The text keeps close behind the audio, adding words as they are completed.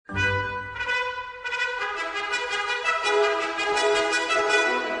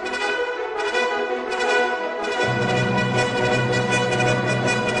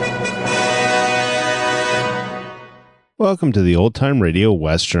welcome to the Old Time Radio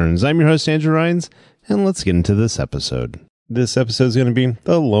Westerns. I'm your host, Andrew Rhynes, and let's get into this episode. This episode is going to be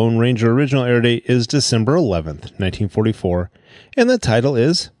The Lone Ranger. Original air date is December 11th, 1944, and the title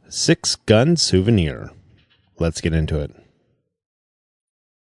is Six Gun Souvenir. Let's get into it.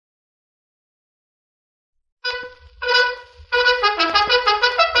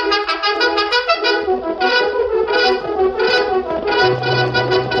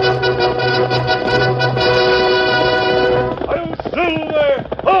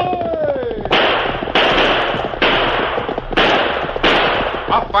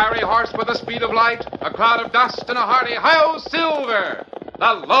 A fiery horse with the speed of light, a cloud of dust, and a hearty hi-yo Silver,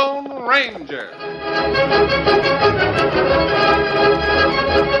 the Lone Ranger.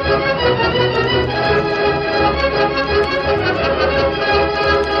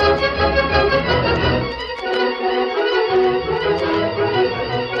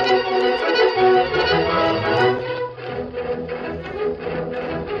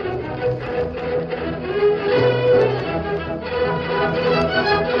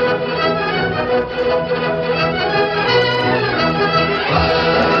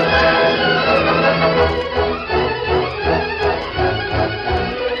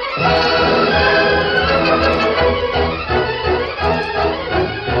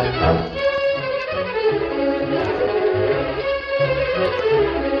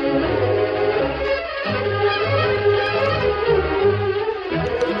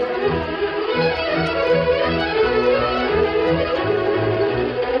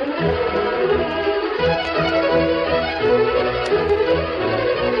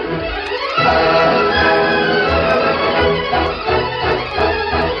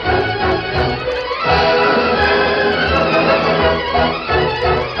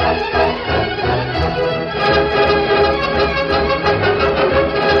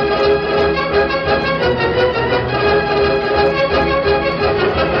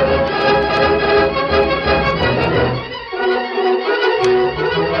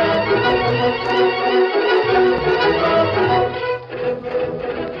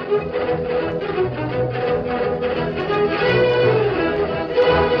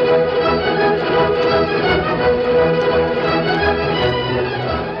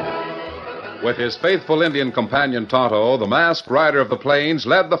 With his faithful Indian companion Tonto, the masked rider of the plains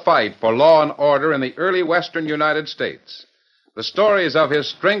led the fight for law and order in the early western United States. The stories of his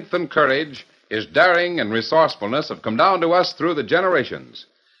strength and courage, his daring and resourcefulness have come down to us through the generations.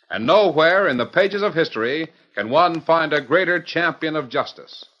 And nowhere in the pages of history can one find a greater champion of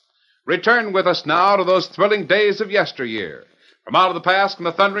justice. Return with us now to those thrilling days of yesteryear. From out of the past come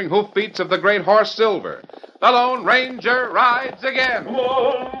the thundering hoofbeats of the great horse Silver. The Lone Ranger rides again. Come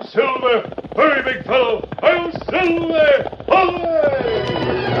on, Silver! Hurry, big fellow! I'll Silver! Away!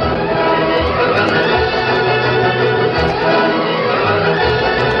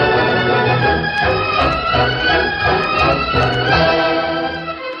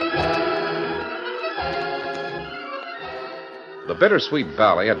 The Bittersweet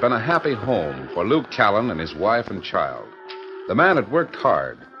Valley had been a happy home for Luke Callan and his wife and child. The man had worked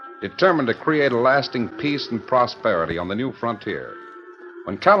hard, determined to create a lasting peace and prosperity on the new frontier.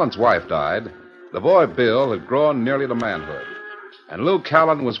 When Callan's wife died, the boy Bill had grown nearly to manhood. And Luke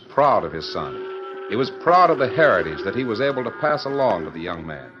Callan was proud of his son. He was proud of the heritage that he was able to pass along to the young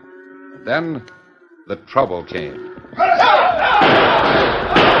man. Then the trouble came.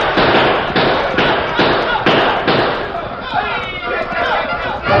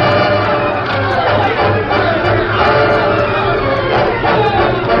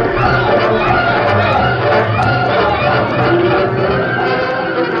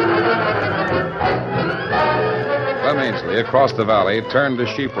 Across the valley turned to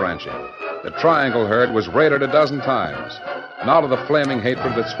sheep ranching. The Triangle herd was raided a dozen times. And out of the flaming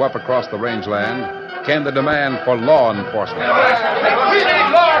hatred that swept across the rangeland came the demand for law enforcement.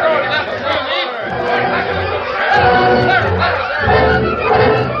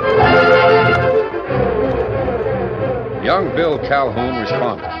 Young Bill Calhoun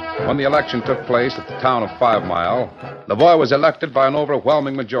responded. When the election took place at the town of 5 Mile, the boy was elected by an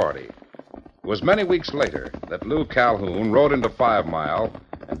overwhelming majority. It was many weeks later that Lou Calhoun rode into 5 Mile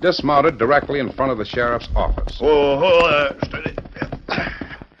and dismounted directly in front of the sheriff's office. Steady.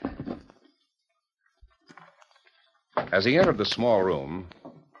 As he entered the small room,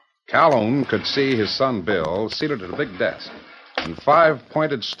 Calhoun could see his son Bill seated at a big desk, and 5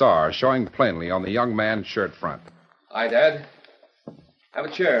 pointed stars showing plainly on the young man's shirt front. Hi, Dad. Have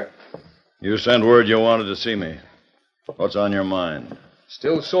a chair. You sent word you wanted to see me. What's on your mind?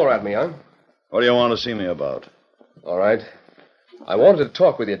 Still sore at me, huh? What do you want to see me about? All right. I wanted to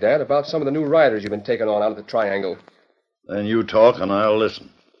talk with you, Dad, about some of the new riders you've been taking on out at the Triangle. Then you talk and I'll listen.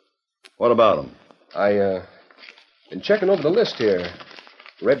 What about him? Been checking over the list here.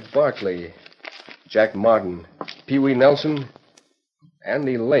 Red Barkley, Jack Martin, Pee Wee Nelson,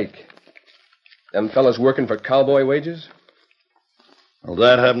 Andy Lake. Them fellas working for cowboy wages? Well,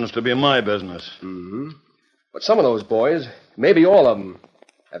 that happens to be my business. Mm-hmm. But some of those boys, maybe all of them,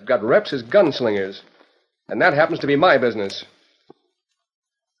 have got reps as gunslingers. And that happens to be my business.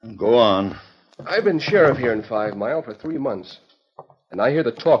 Go on. I've been sheriff here in 5 Mile for 3 months. And I hear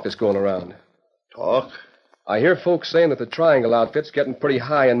the talk that's going around. Talk? I hear folks saying that the Triangle outfit's getting pretty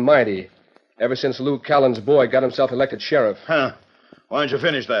high and mighty ever since Lou Callan's boy got himself elected sheriff. Huh. Why don't you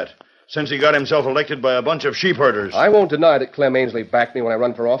finish that? Since he got himself elected by a bunch of sheep herders. I won't deny that Clem Ainsley backed me when I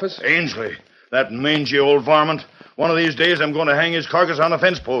run for office. Ainsley? That mangy old varmint. One of these days I'm going to hang his carcass on a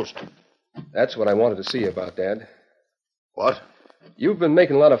fence post. That's what I wanted to see about, Dad. What? You've been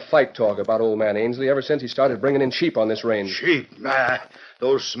making a lot of fight talk about old man Ainsley ever since he started bringing in sheep on this range. Sheep?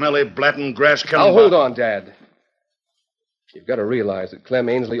 Those smelly, blatting, grass-killing... Now, hold on, Dad. You've got to realize that Clem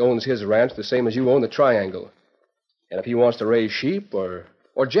Ainsley owns his ranch the same as you own the Triangle. And if he wants to raise sheep or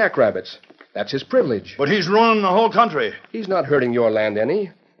jackrabbits, that's his privilege. But he's ruining the whole country. He's not hurting your land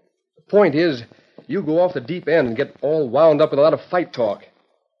any. The point is, you go off the deep end and get all wound up with a lot of fight talk.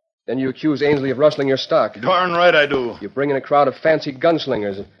 Then you accuse Ainsley of rustling your stock. Darn right I do. You bring in a crowd of fancy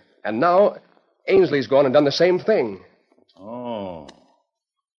gunslingers. And now, Ainsley's gone and done the same thing. Oh.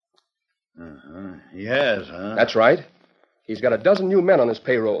 He has, huh? That's right. He's got 12 new men on his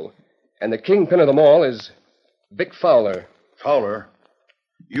payroll. And the kingpin of them all is Vic Fowler. Fowler?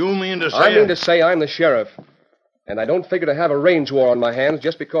 You mean to say... I mean to say I'm the sheriff. And I don't figure to have a range war on my hands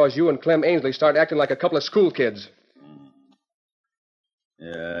just because you and Clem Ainsley start acting like a couple of school kids.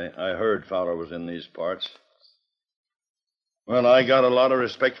 Yeah, I heard Fowler was in these parts. Well, I got a lot of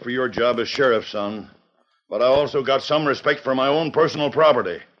respect for your job as sheriff, son. But I also got some respect for my own personal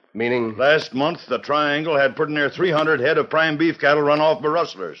property. Meaning? Last month, the Triangle had pretty near 300 head of prime beef cattle run off by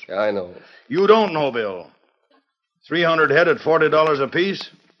rustlers. Yeah, I know. You don't know, Bill. 300 head at $40 apiece?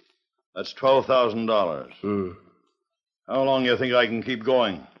 That's $12,000. How long do you think I can keep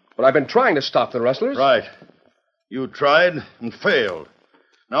going? But I've been trying to stop the rustlers. Right. You tried and failed.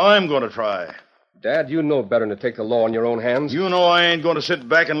 Now I'm going to try. Dad, you know better than to take the law in your own hands. You know I ain't going to sit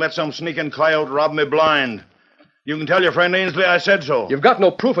back and let some sneaking coyote rob me blind. You can tell your friend Ainsley I said so. You've got no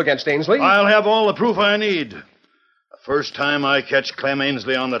proof against Ainsley. I'll have all the proof I need. The first time I catch Clem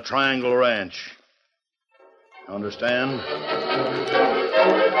Ainsley on the Triangle Ranch. Understand?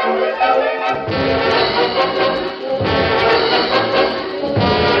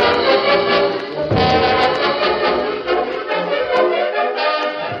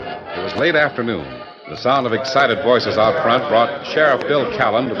 It was late afternoon. The sound of excited voices out front brought Sheriff Bill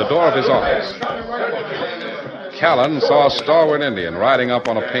Callan to the door of his office. Callan saw a stalwart Indian riding up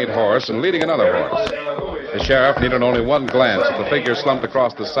on a paint horse and leading another horse. The sheriff needed only one glance at the figure slumped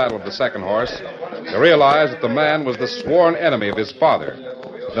across the saddle of the second horse to realize that the man was the sworn enemy of his father.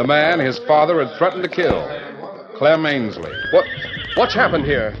 The man his father had threatened to kill, Clem Ainsley. What's happened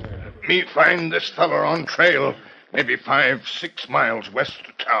here? Me find this feller on trail, maybe 5-6 miles west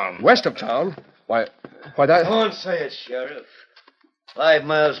of town. West of town? Why that... Don't say it, Sheriff. 5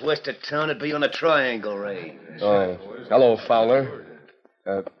 miles west of town, it'd be on the Triangle Range. Oh, hello, Fowler.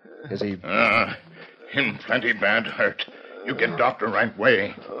 Is he... Him plenty bad hurt. You get doctor right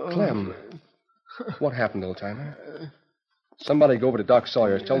way. Clem. What happened, old-timer? Somebody go over to Doc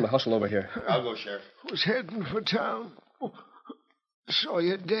Sawyer's. Tell him to hustle over here. I'll go, Sheriff. Was heading for town. Saw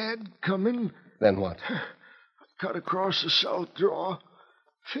your dad coming. Then what? Cut across the south draw.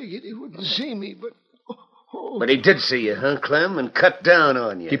 Figured he wouldn't see me, but... But he did see you, huh, Clem, and cut down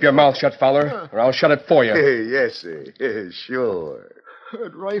on you. Keep your mouth shut, Fowler, or I'll shut it for you. Yes, sir. Sure.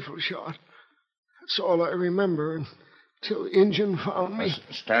 Heard rifle shot. That's all I remember until Injun found me.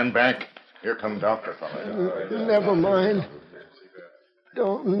 Stand back. Here come doctor, fella. Never mind.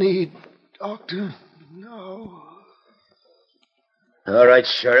 Don't need doctor. No. All right,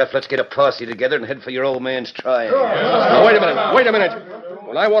 Sheriff, let's get a posse together and head for your old man's Triangle. Now, wait a minute.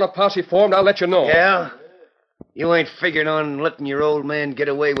 When I want a posse formed, I'll let you know. Yeah? You ain't figuring on letting your old man get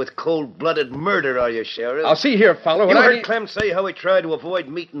away with cold-blooded murder, are you, Sheriff? I'll see here, Fowler. You heard Clem say how he tried to avoid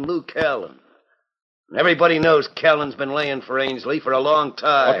meeting Lou Callan. And everybody knows Callan's been laying for Ainsley for a long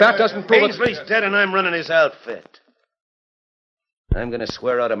time. But that doesn't prove Ainsley's dead and I'm running his outfit. I'm going to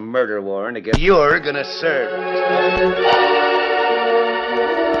swear out a murder warrant against... You're going to serve it.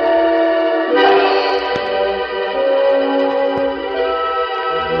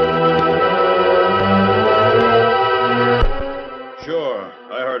 Sure.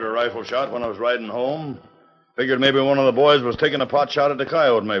 I heard a rifle shot when I was riding home. Figured maybe one of the boys was taking a pot shot at the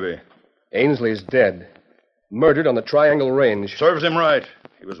coyote, maybe. Ainsley's dead. Murdered on the Triangle Range. Serves him right.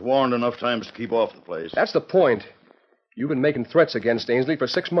 He was warned enough times to keep off the place. That's the point. You've been making threats against Ainsley for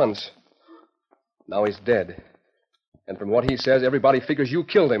 6 months. Now he's dead. And from what he says, everybody figures you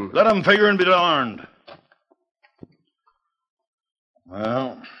killed him. Let him figure and be darned.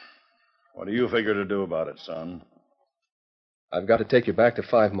 Well, what do you figure to do about it, son? I've got to take you back to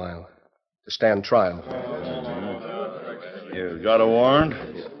 5 Mile to stand trial. You got a warrant?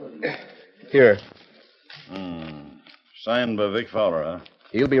 Here. Signed by Vic Fowler, huh?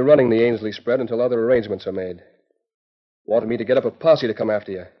 He'll be running the Ainsley spread until other arrangements are made. Wanted me to get up a posse to come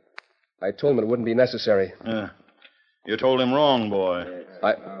after you. I told him it wouldn't be necessary. You told him wrong, boy.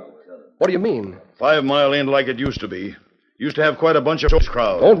 What do you mean? 5 Mile ain't like it used to be. Used to have quite a bunch of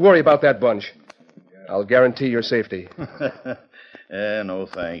crowd. Don't worry about that bunch. I'll guarantee your safety. No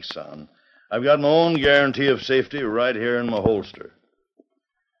thanks, son. I've got my own guarantee of safety right here in my holster.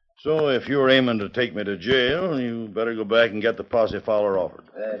 So if you're aiming to take me to jail, you better go back and get the posse Fowler offered.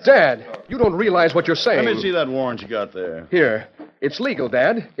 Dad, you don't realize what you're saying. Let me see that warrant you got there. Here. It's legal,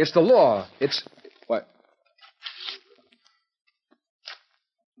 Dad. It's the law. It's... What?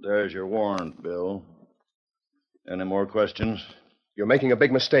 There's your warrant, Bill. Any more questions? You're making a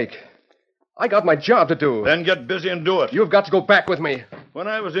big mistake. I got my job to do. Then get busy and do it. You've got to go back with me. When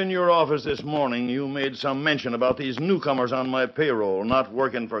I was in your office this morning, you made some mention about these newcomers on my payroll not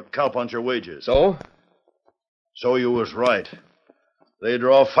working for cowpuncher wages. So? So you was right. They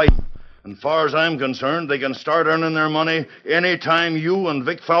draw fight. And far as I'm concerned, they can start earning their money any time you and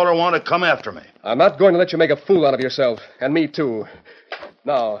Vic Fowler want to come after me. I'm not going to let you make a fool out of yourself. And me, too.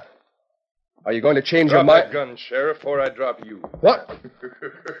 Now, are you going to change your mind? Drop that gun, Sheriff, or I drop you. What?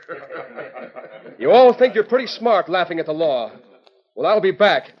 You all think you're pretty smart laughing at the law. Well, I'll be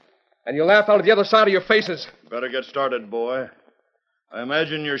back. And you'll laugh out of the other side of your faces. Better get started, boy. I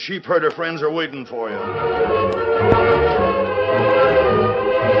imagine your sheep herder friends are waiting for you.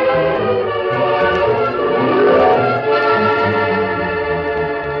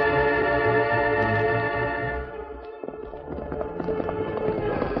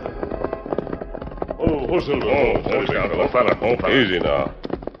 Silver. Old fella. Easy now.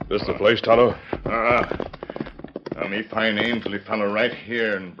 This the place, Tonto? Me find Ainsley fella right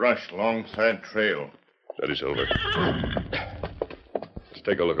here in brush alongside trail. Steady, Silver. Let's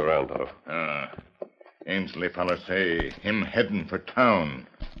take a look around, Tonto. Ainsley fella say him heading for town.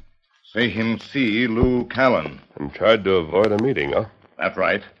 Say him see Lou Callan. And tried to avoid a meeting, huh? That's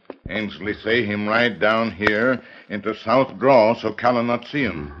right. Ainsley say him ride down here into South Draw so Callan not see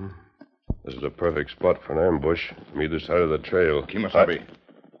him. Mm-hmm. This is a perfect spot for an ambush from either side of the trail. Kimasabi.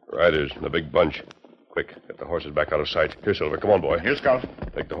 Riders in a big bunch. Quick, get the horses back out of sight. Here, Silver, come on, boy. Here, Scout.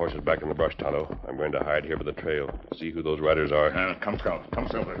 Take the horses back in the brush, Tonto. I'm going to hide here by the trail. See who those riders are. Come, Scout. Come,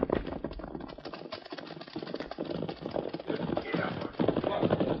 Silver.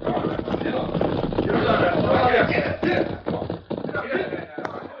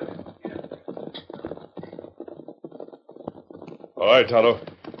 All right, Tonto.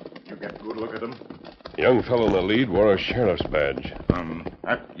 You get a good look at him. The young fellow in the lead wore a sheriff's badge.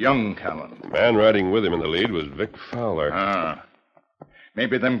 That young Callan. The man riding with him in the lead was Vic Fowler.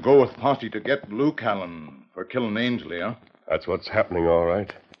 Maybe them go with posse to get Lou Callan for killing Ainsley, huh? That's what's happening, all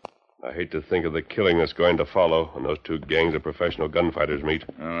right. I hate to think of the killing that's going to follow when those two gangs of professional gunfighters meet.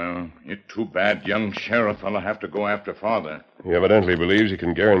 It's too bad young sheriff fella have to go after father. He evidently believes he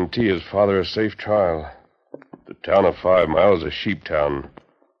can guarantee his father a safe trial. The town of 5 Mile is a sheep town.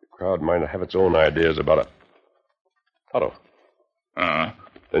 The crowd might have its own ideas about it. Otto.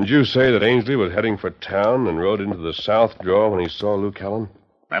 Didn't you say that Ainsley was heading for town and rode into the south draw when he saw Lou Callan?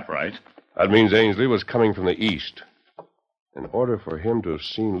 That's right. That means Ainsley was coming from the east. In order for him to have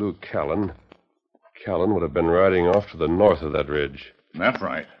seen Lou Callan, Callan would have been riding off to the north of that ridge. That's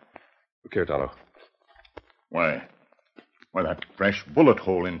right. Look here, Tonto. Why, that fresh bullet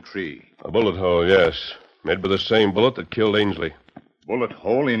hole in tree. A bullet hole, yes. Made by the same bullet that killed Ainsley. Bullet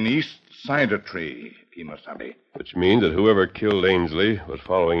hole in east side of tree, Kimasabi. Which means that whoever killed Ainsley was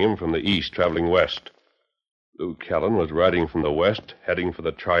following him from the east, traveling west. Lou Callan was riding from the west, heading for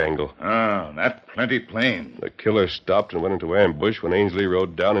the Triangle. That's plenty plain. The killer stopped and went into ambush when Ainsley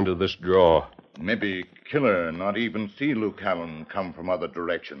rode down into this draw. Maybe killer not even see Lou Callan come from other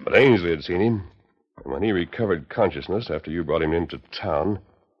direction. But Ainsley had seen him. And when he recovered consciousness after you brought him into town,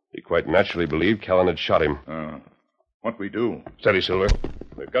 he quite naturally believed Callan had shot him. What we do? Steady, Silver.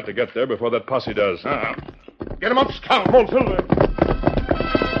 We've got to get there before that posse does. Get him up, Scout. Come on, Silver.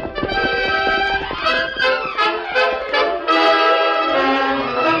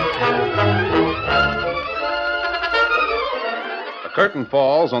 curtain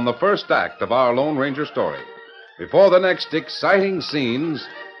falls on the first act of our Lone Ranger story. Before the next exciting scenes,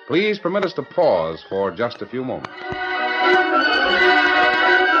 please permit us to pause for just a few moments.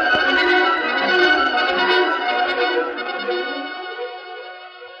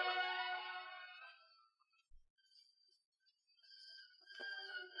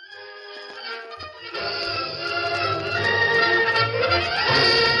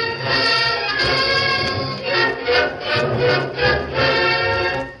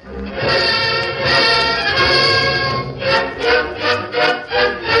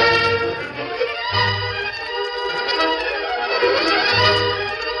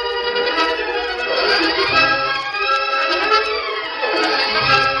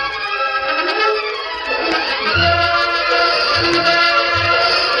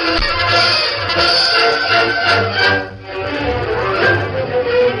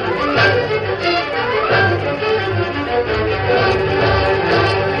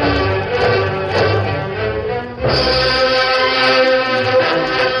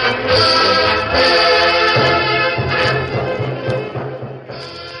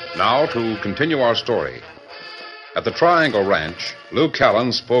 Now to continue our story. At the Triangle Ranch, Lou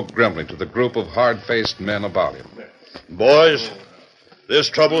Callan spoke grimly to the group of hard-faced men about him. Boys, this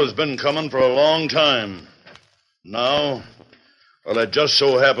trouble has been coming for a long time. Now, well, it just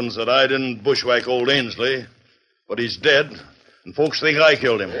so happens that I didn't bushwhack old Ainsley, but he's dead, and folks think I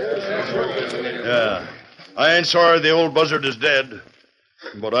killed him. Yeah. I ain't sorry the old buzzard is dead,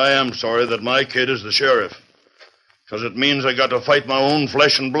 but I am sorry that my kid is the sheriff, because it means I got to fight my own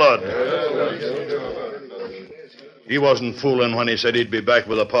flesh and blood. He wasn't fooling when he said he'd be back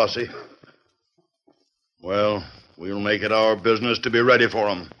with a posse. Well, we'll make it our business to be ready for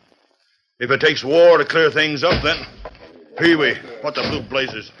him. If it takes war to clear things up, then... Pee-wee, what the blue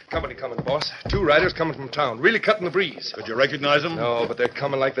blazes? Company coming, boss. 2 riders coming from town, really cutting the breeze. Could you recognize them? No, but they're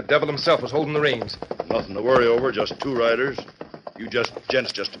coming like the devil himself was holding the reins. Nothing to worry over, just 2 riders. You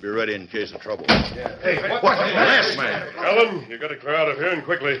gents just to be ready in case of trouble. Yeah. Hey, what the last man? Callan, you got to clear out of here and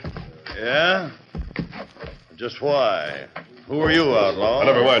quickly. Yeah? Just why? Who are you, outlaw?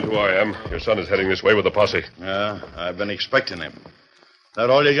 Never mind who I am. Your son is heading this way with the posse. Yeah, I've been expecting him. That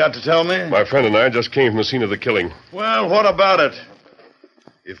all you got to tell me? My friend and I just came from the scene of the killing. Well, what about it?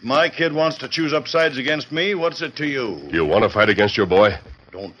 If my kid wants to choose up sides against me, what's it to you? You want to fight against your boy?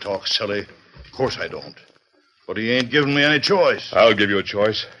 Don't talk silly. Of course I don't. But he ain't giving me any choice. I'll give you a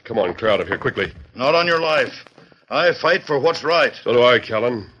choice. Come on, clear out of here quickly. Not on your life. I fight for what's right. So do I,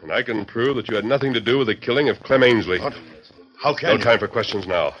 Callan. And I can prove that you had nothing to do with the killing of Clem Ainsley. What? How can No you? time for questions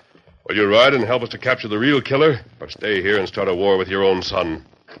now. Will you ride and help us to capture the real killer, or stay here and start a war with your own son?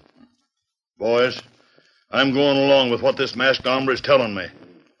 Boys, I'm going along with what this masked hombre is telling me.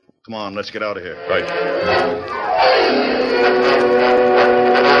 Come on, let's get out of here. Right.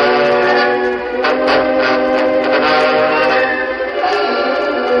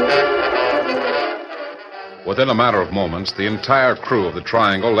 Within a matter of moments, the entire crew of the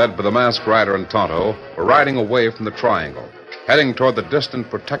Triangle, led by the masked rider and Tonto, were riding away from the Triangle, heading toward the distant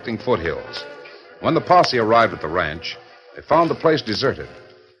protecting foothills. When the posse arrived at the ranch, they found the place deserted.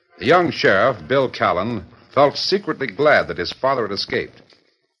 The young sheriff, Bill Callan, felt secretly glad that his father had escaped.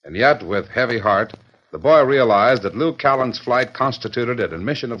 And yet, with heavy heart, the boy realized that Lou Callan's flight constituted an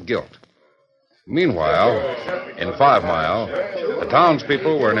admission of guilt. Meanwhile, in 5 Mile, the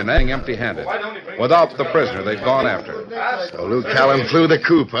townspeople were in an ending empty-handed, without the prisoner they'd gone after. So Lou Callan flew the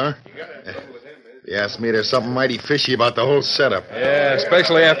coop, huh? If you ask me, there's something mighty fishy about the whole setup. Yeah,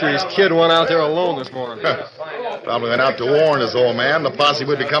 especially after his kid went out there alone this morning. Probably went out to warn his old man the posse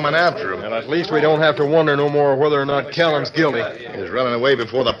would be coming after him. And at least we don't have to wonder no more whether or not Callan's guilty. He was running away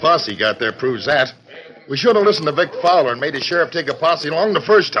before the posse got there, proves that. We should have listened to Vic Fowler and made the sheriff take a posse along the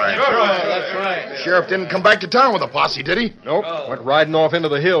first time. That's right. The sheriff didn't come back to town with a posse, did he? Nope. Went riding off into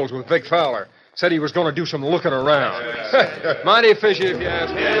the hills with Vic Fowler. Said he was going to do some looking around. Mighty fishy, if you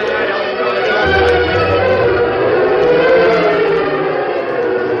ask me.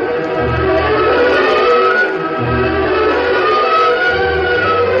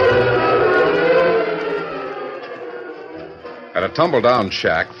 At a tumble-down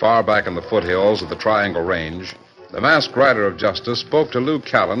shack far back in the foothills of the Triangle Range, the masked rider of justice spoke to Lou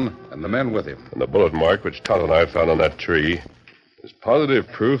Callan and the men with him. And the bullet mark which Todd and I found on that tree is positive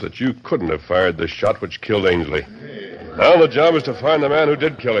proof that you couldn't have fired the shot which killed Ainsley. Now the job is to find the man who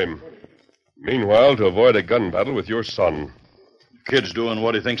did kill him. Meanwhile, to avoid a gun battle with your son. Kid's doing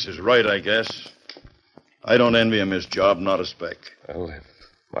what he thinks is right, I guess. I don't envy him his job, not a speck. Well, if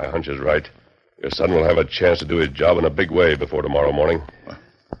my hunch is right, your son will have a chance to do his job in a big way before tomorrow morning.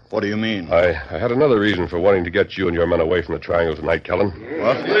 What do you mean? I had another reason for wanting to get you and your men away from the triangle tonight, Kellen.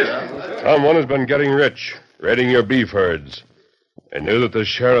 What? Someone has been getting rich, raiding your beef herds. They knew that the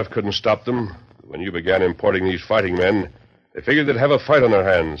sheriff couldn't stop them. When you began importing these fighting men, they figured they'd have a fight on their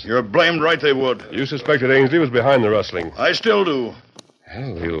hands. You're blamed right they would. You suspected Ainsley was behind the rustling. I still do.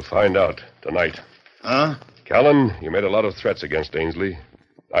 Well, you'll find out tonight. Huh? Callan, you made a lot of threats against Ainsley.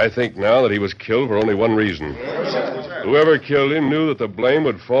 I think now that he was killed for only one reason. Whoever killed him knew that the blame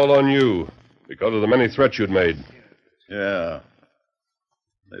would fall on you because of the many threats you'd made. Yeah.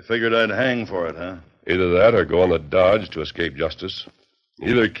 They figured I'd hang for it, huh? Either that or go on the dodge to escape justice. In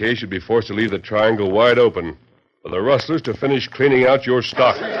either case, you'd be forced to leave the triangle wide open for the rustlers to finish cleaning out your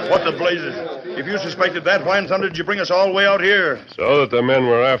stock. What the blazes? If you suspected that, why in thunder did you bring us all the way out here? So that the men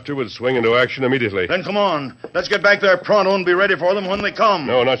we're after would swing into action immediately. Then come on. Let's get back there pronto and be ready for them when they come.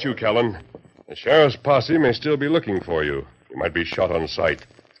 No, not you, Callan. The sheriff's posse may still be looking for you. You might be shot on sight.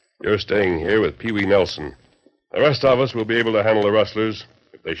 You're staying here with Pee Wee Nelson. The rest of us will be able to handle the rustlers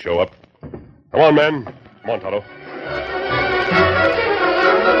if they show up. Come on, men. Come on, Tonto.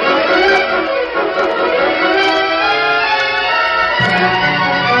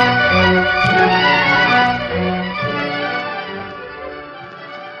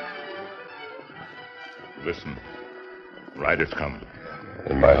 Listen. Riders come.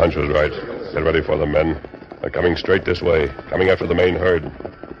 And my hunch was right. Get ready for them, men. They're coming straight this way, coming after the main herd.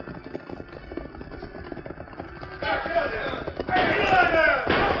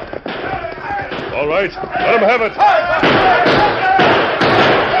 All right, let them have it.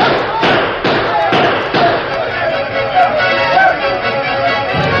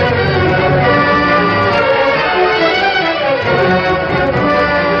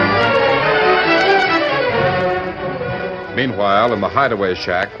 Meanwhile, in the hideaway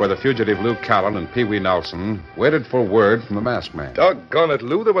shack where the fugitive Lou Callan and Pee Wee Nelson waited for word from the masked man. Doggone it,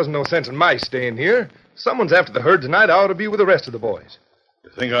 Lou. There wasn't no sense in my staying here. Someone's after the herd tonight. I ought to be with the rest of the boys. You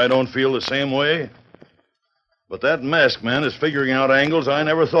think I don't feel the same way? But that masked man is figuring out angles I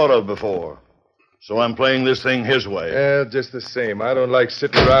never thought of before. So I'm playing this thing his way. Yeah, just the same. I don't like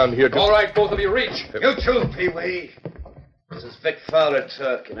sitting around here. All right, both of you, reach. You too, Pee Wee. This is Vic Fowler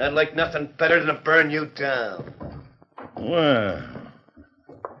talking. I'd like nothing better than to burn you down. Well,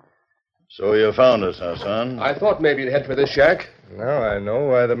 so you found us, huh, son? I thought maybe you'd head for this shack. Now I know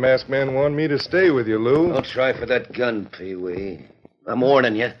why the masked man wanted me to stay with you, Lou. Don't try for that gun, Pee Wee. I'm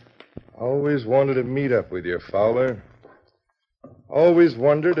warning you. Always wanted to meet up with you, Fowler. Always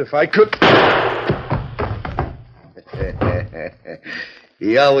wondered if I could...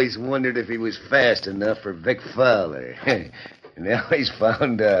 He always wondered if he was fast enough for Vic Fowler. And they always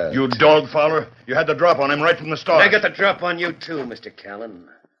found out. You dog, Fowler. You had the drop on him right from the start. I got the drop on you, too, Mr. Callan.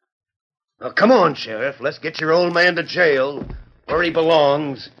 Now, come on, Sheriff. Let's get your old man to jail, where he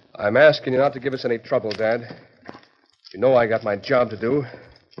belongs. I'm asking you not to give us any trouble, Dad. You know I got my job to do.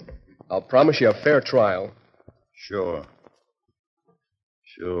 I'll promise you a fair trial. Sure.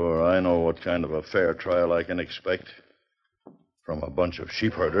 Sure, I know what kind of a fair trial I can expect from a bunch of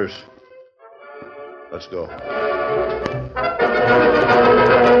sheep herders. Let's go.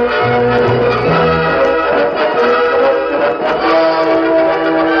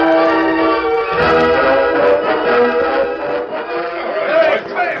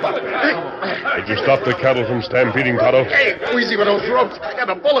 Did you stop the cattle from stampeding, Tonto? Hey, easy with those ropes. I got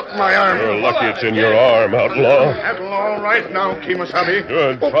a bullet in my arm. You're lucky it's in your arm, outlaw. That's all right now, Kemosabe.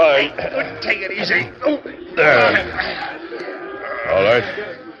 Good, fine. Take it easy. There. All right.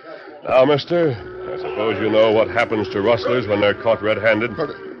 Now, mister, I suppose you know what happens to rustlers when they're caught red-handed.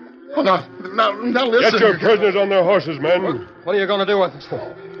 Oh, now listen. Get your prisoners on their horses, men. What are you going to do with us?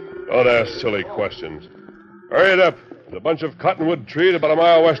 Don't ask silly questions. Hurry it up. There's a bunch of cottonwood trees about a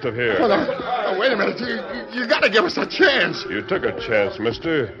mile west of here. Oh, now, wait a minute. You got to give us a chance. You took a chance,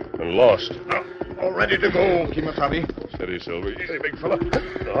 mister, and lost. All ready to go, Kemosabe. Steady, Silver. Easy, big fella.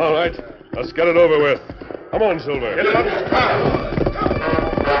 All right. Let's get it over with. Come on, Silver. Get it up.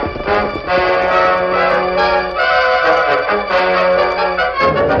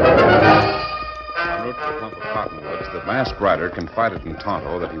 En route to the clump of cottonwoods, the masked rider confided in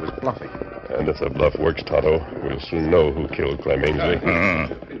Tonto that he was bluffing. And if the bluff works, Tonto, we'll soon know who killed Clem Ainsley.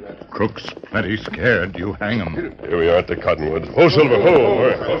 Crook's plenty scared. You hang him. Here we are at the cottonwoods. Ho, Silver,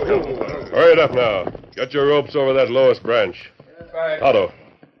 ho! Hurry it up now. Get your ropes over that lowest branch. Tonto,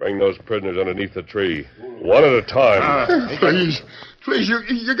 bring those prisoners underneath the tree. One at a time. Please,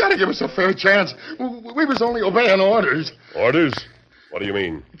 you got to give us a fair chance. We was only obeying orders. Orders? What do you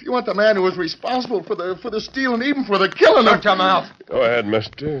mean? If you want the man who was responsible for the steal and even for the killing of... Go ahead,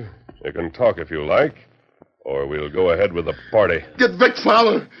 mister. You can talk if you like. or we'll go ahead with the party. Get Vic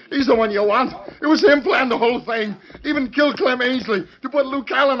Fowler. He's the one you want. It was him planned the whole thing. Even killed Clem Ainsley to put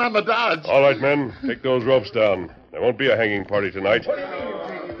Luke Allen on the dodge. All right, men, take those ropes down. There won't be a hanging party tonight.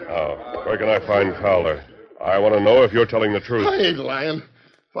 Now, where can I find Fowler? I want to know if you're telling the truth. I ain't lying.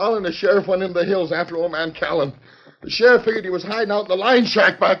 Fowler and the sheriff went into the hills after old man Callan. The sheriff figured he was hiding out in the line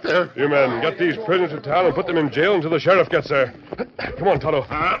shack back there. You men, get these prisoners to town and put them in jail until the sheriff gets there. Come on, Tonto.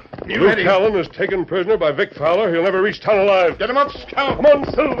 Luke Callan is taken prisoner by Vic Fowler. He'll never reach town alive. Get him up, Scout. Come on,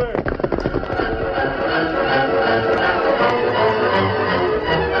 Silver.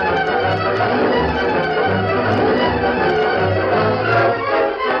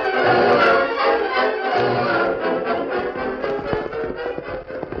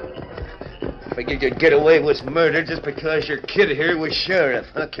 Figured you'd get away with murder just because your kid here was sheriff,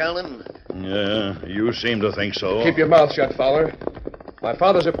 huh, Callan? Yeah, you seem to think so. Keep your mouth shut, Fowler. My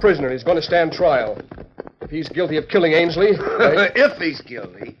father's a prisoner, and he's going to stand trial. If he's guilty of killing Ainsley... If he's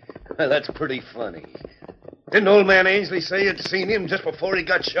guilty? Well, that's pretty funny. Didn't old man Ainsley say you'd seen him just before he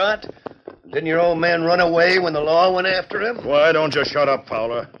got shot? Didn't your old man run away when the law went after him? Why don't you shut up,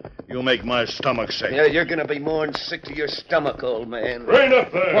 Fowler? You make my stomach sick. Yeah, you're going to be more than sick to your stomach, old man. Rein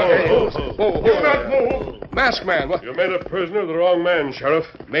up there. Whoa. Do not move. Masked man, what? You made a prisoner of the wrong man, Sheriff.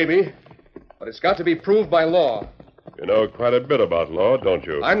 Maybe. But it's got to be proved by law. You know quite a bit about law, don't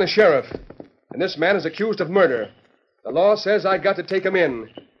you? I'm the sheriff, and this man is accused of murder. The law says I got to take him in,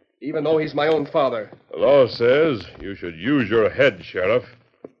 even though he's my own father. The law says you should use your head, Sheriff,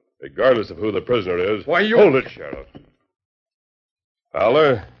 regardless of who the prisoner is. Why, you... Hold it, Sheriff.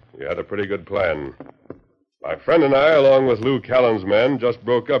 Fowler, you had a pretty good plan. My friend and I, along with Lou Callan's men, just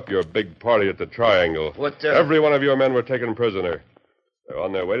broke up your big party at the Triangle. Every one of your men were taken prisoner. They're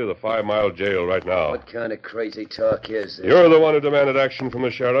on their way to the 5-mile jail right now. What kind of crazy talk is this? You're the one who demanded action from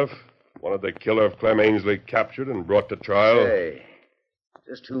the sheriff. Wanted the killer of Clem Ainsley captured and brought to trial. Hey,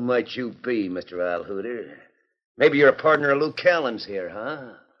 just who might you be, Mr. Alhooter? Maybe you're a partner of Lou Callan's here,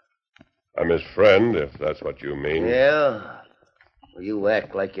 huh? I'm his friend, if that's what you mean. Yeah? Well, you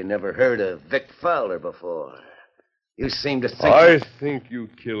act like you never heard of Vic Fowler before. You seem to think... I think you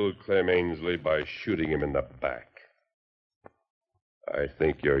killed Clem Ainsley by shooting him in the back. I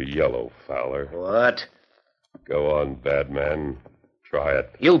think you're yellow, Fowler. What? Go on, bad man. Try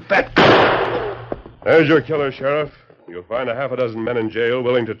it. You bet. There's your killer, Sheriff. You'll find a half a dozen men in jail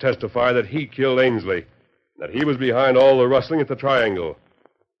willing to testify that he killed Ainsley, that he was behind all the rustling at the Triangle.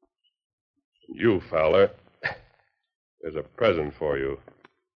 You, Fowler, there's a present for you.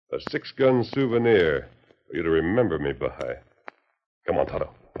 A 6-gun souvenir for you to remember me by. Come on, Tonto.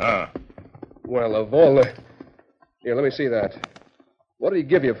 Well, of all the... Here, let me see that. What did he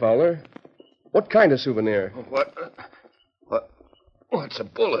give you, Fowler? What kind of souvenir? What? Oh, it's a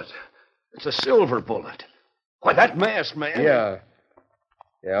bullet. It's a silver bullet. Why, that masked man... Yeah,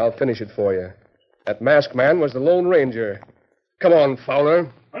 I'll finish it for you. That masked man was the Lone Ranger. Come on,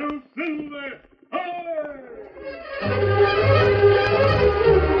 Fowler.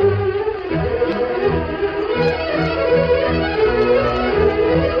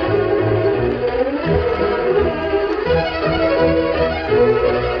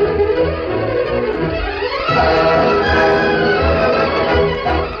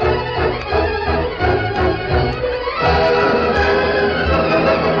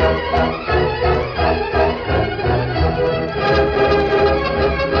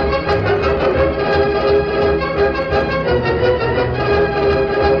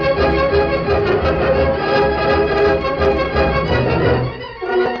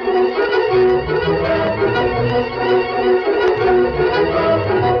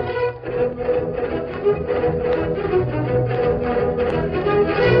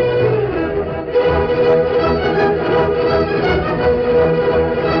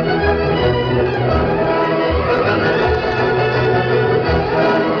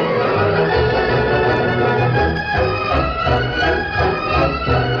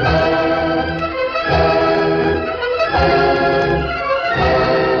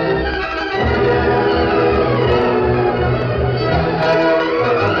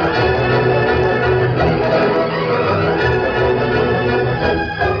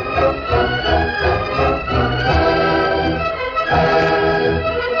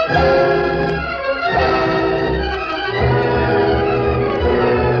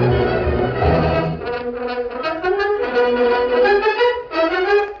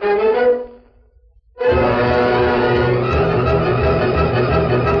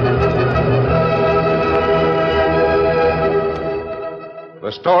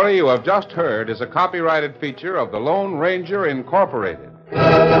 The story you have just heard is a copyrighted feature of the Lone Ranger Incorporated.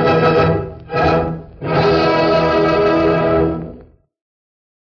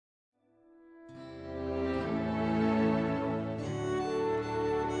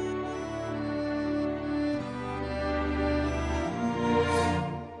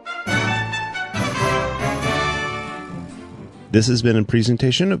 This has been a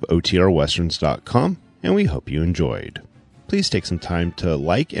presentation of OTRWesterns.com, and we hope you enjoyed. Please take some time to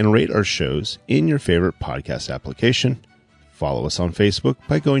like and rate our shows in your favorite podcast application. Follow us on Facebook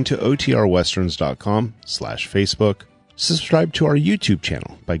by going to OTRWesterns.com/Facebook. Subscribe to our YouTube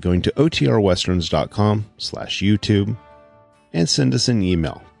channel by going to OTRWesterns.com/YouTube. And send us an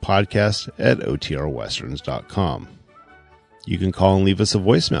email, podcast@OTRWesterns.com. You can call and leave us a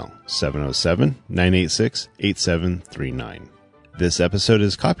voicemail, 707-986-8739. This episode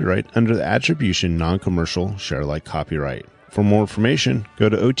is copyright under the Attribution Non-Commercial Share-alike copyright. For more information, go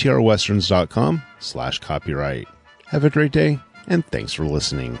to OTRWesterns.com/copyright. Have a great day, and thanks for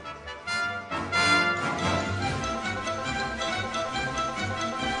listening.